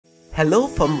Hello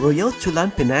from Royale Chulan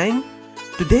Penang.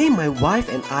 Today my wife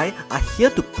and I are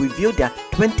here to preview their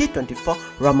 2024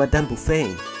 Ramadan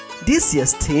buffet. This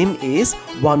year's theme is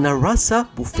Warnarasa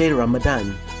Buffet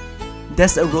Ramadan.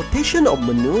 There's a rotation of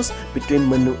menus between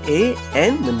menu A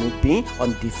and menu B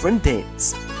on different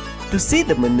dates. To see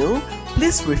the menu,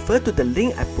 please refer to the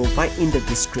link I provide in the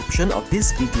description of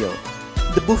this video.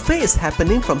 The buffet is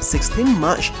happening from 16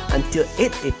 March until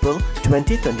 8 April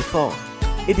 2024.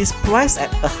 It is priced at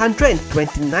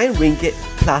 129 ringgit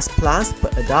plus per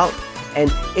adult and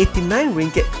 89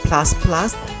 ringgit plus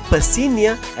per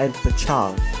senior and per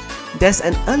child. There's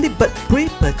an early bird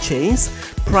pre-purchase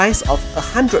price of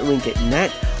 100 ringgit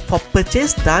net for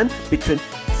purchase done between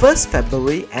 1st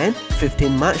February and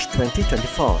 15 March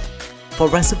 2024. For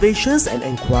reservations and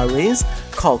enquiries,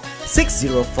 call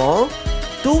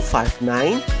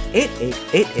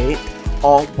 604-259-8888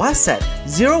 or WhatsApp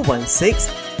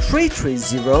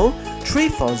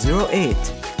 016-330-3408.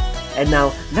 And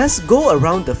now, let's go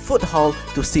around the food hall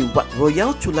to see what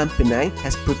Royale Chulan Penang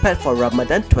has prepared for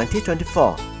Ramadan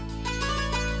 2024.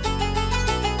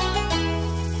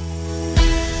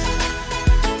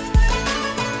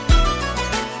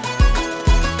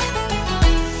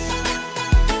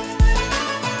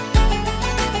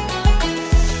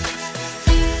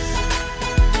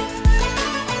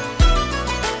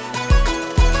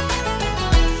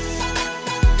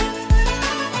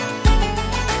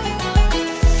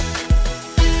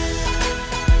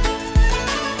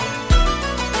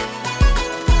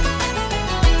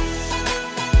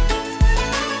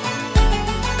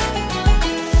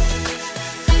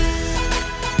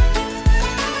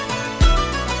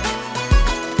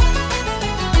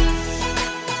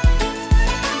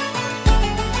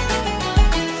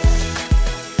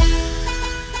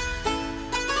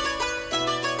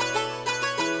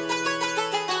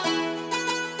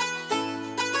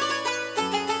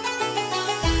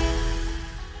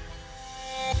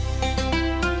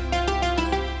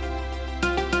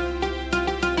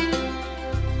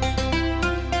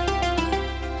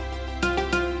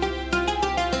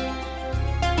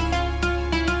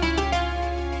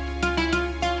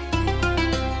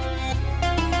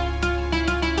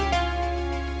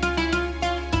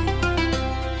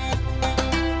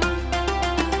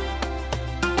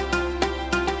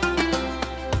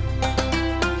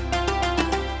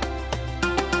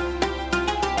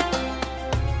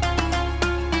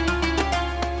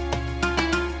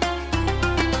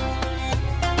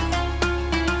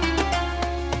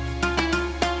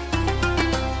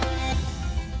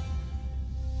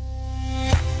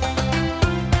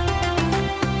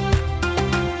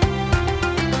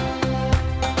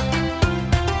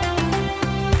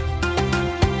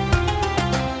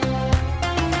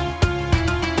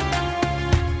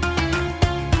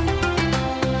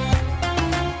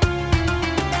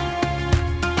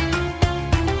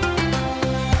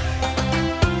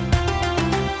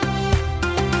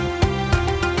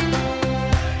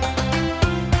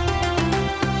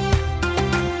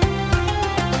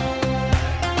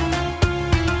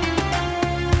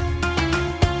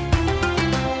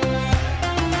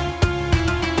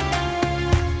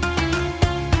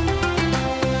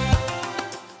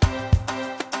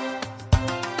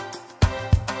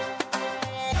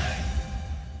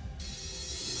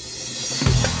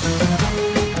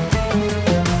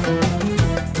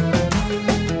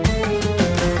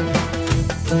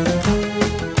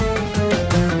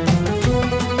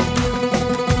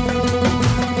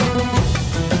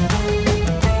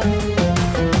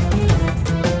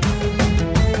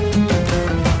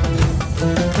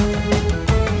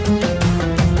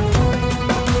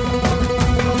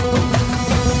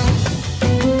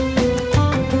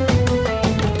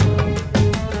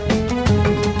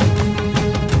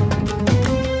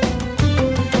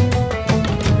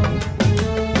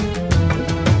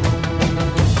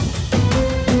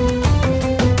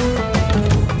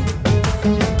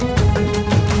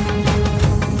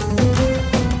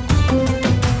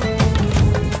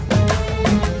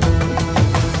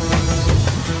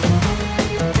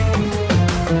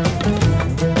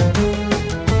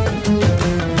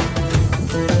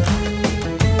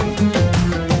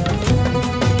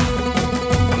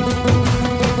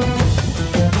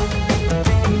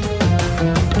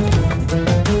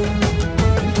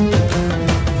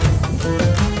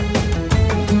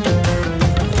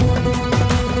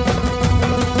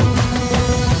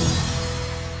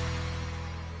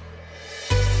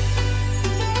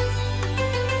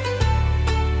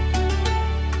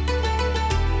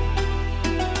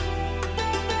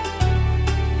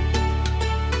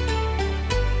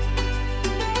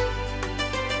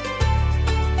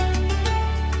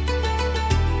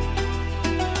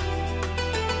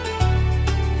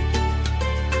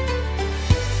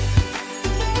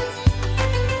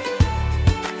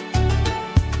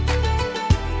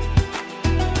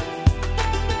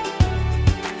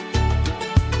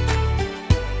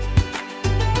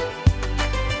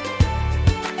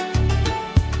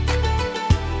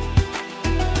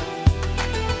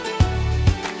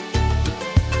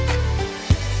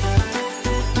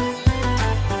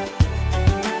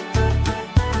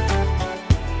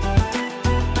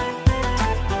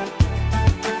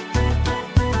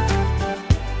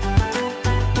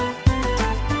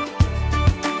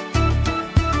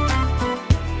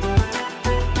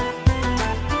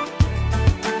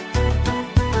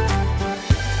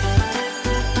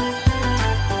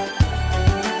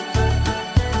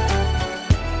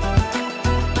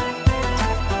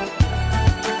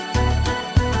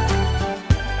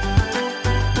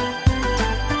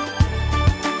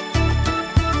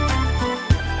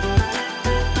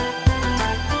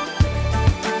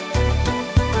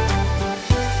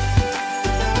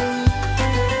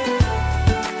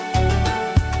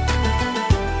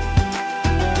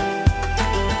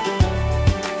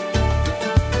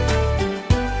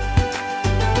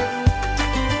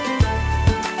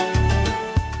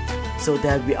 So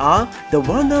there we are, the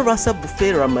Warnarasa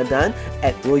Buffet Ramadan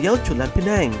at Royale Chulan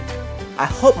Penang. I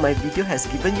hope my video has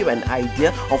given you an idea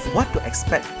of what to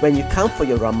expect when you come for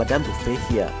your Ramadan buffet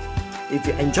here. If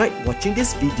you enjoyed watching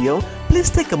this video, please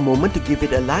take a moment to give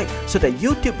it a like so that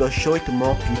YouTube will show it to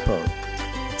more people.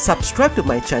 Subscribe to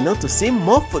my channel to see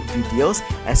more food videos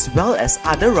as well as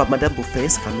other Ramadan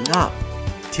buffets coming up.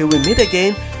 Till we meet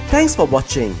again, thanks for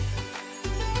watching.